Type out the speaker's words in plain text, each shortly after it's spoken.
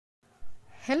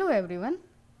Hello everyone,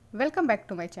 welcome back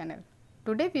to my channel.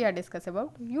 Today we are discussing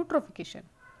about eutrophication.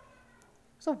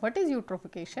 So what is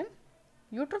eutrophication?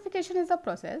 Eutrophication is a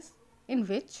process in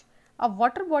which a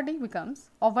water body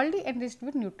becomes overly enriched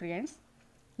with nutrients,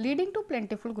 leading to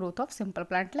plentiful growth of simple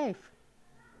plant life.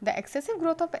 The excessive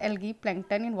growth of algae,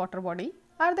 plankton in water body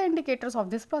are the indicators of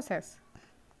this process.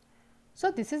 So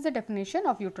this is the definition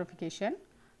of eutrophication.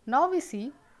 Now we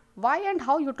see why and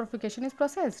how eutrophication is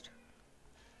processed.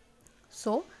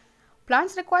 So,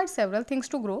 plants require several things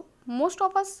to grow. Most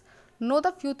of us know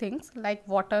the few things like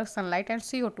water, sunlight and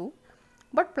CO2,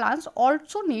 but plants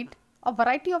also need a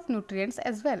variety of nutrients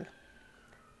as well.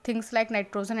 Things like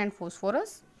nitrogen and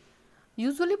phosphorus.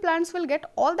 Usually plants will get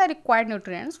all the required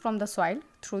nutrients from the soil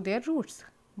through their roots.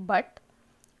 But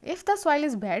if the soil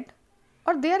is bad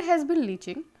or there has been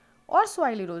leaching or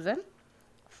soil erosion,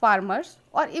 farmers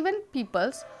or even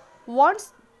peoples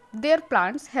want their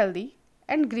plants healthy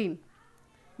and green.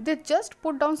 They just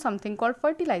put down something called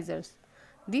fertilizers.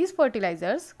 These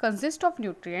fertilizers consist of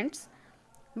nutrients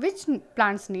which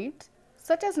plants need,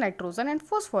 such as nitrogen and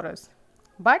phosphorus.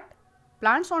 But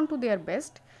plants want to their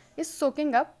best is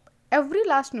soaking up every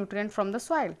last nutrient from the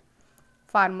soil.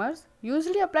 Farmers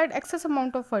usually applied excess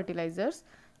amount of fertilizers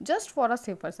just for a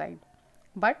safer side.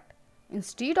 But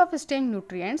instead of staying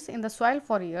nutrients in the soil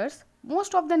for years,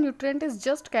 most of the nutrient is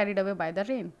just carried away by the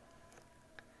rain.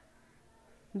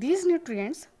 These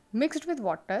nutrients mixed with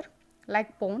water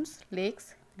like ponds,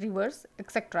 lakes, rivers,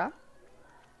 etc.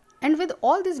 And with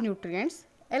all these nutrients,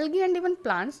 algae and even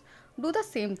plants do the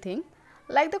same thing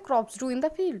like the crops do in the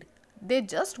field. They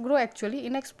just grow actually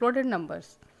in exploded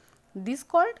numbers. This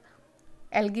called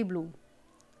algae bloom.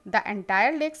 The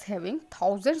entire lakes having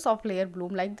thousands of layer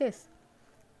bloom like this.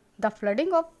 The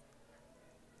flooding of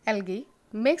algae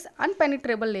makes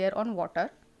unpenetrable layer on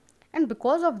water, and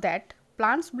because of that,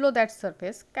 plants below that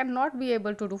surface cannot be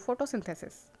able to do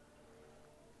photosynthesis.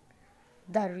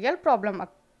 The real problem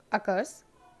occurs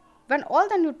when all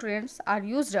the nutrients are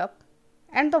used up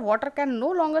and the water can no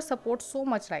longer support so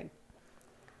much life.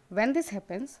 When this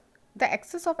happens, the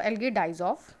excess of algae dies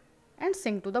off and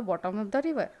sink to the bottom of the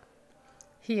river.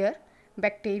 Here,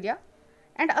 bacteria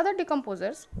and other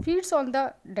decomposers feeds on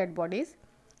the dead bodies,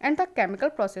 and the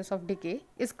chemical process of decay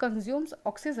consumes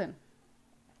oxygen.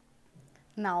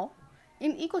 Now,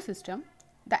 in ecosystem,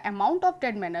 the amount of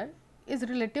dead matter is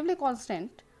relatively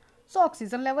constant, so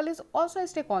oxygen level is also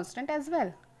stay constant as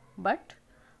well. But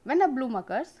when a bloom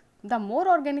occurs, the more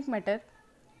organic matter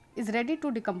is ready to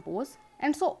decompose,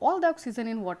 and so all the oxygen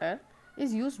in water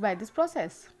is used by this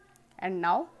process. And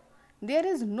now there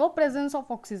is no presence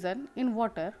of oxygen in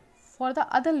water for the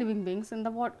other living beings in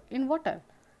water.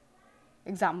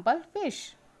 Example,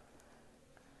 fish.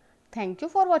 Thank you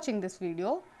for watching this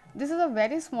video. This is a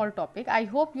very small topic. I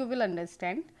hope you will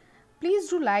understand. Please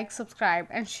do like, subscribe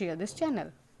and share this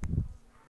channel.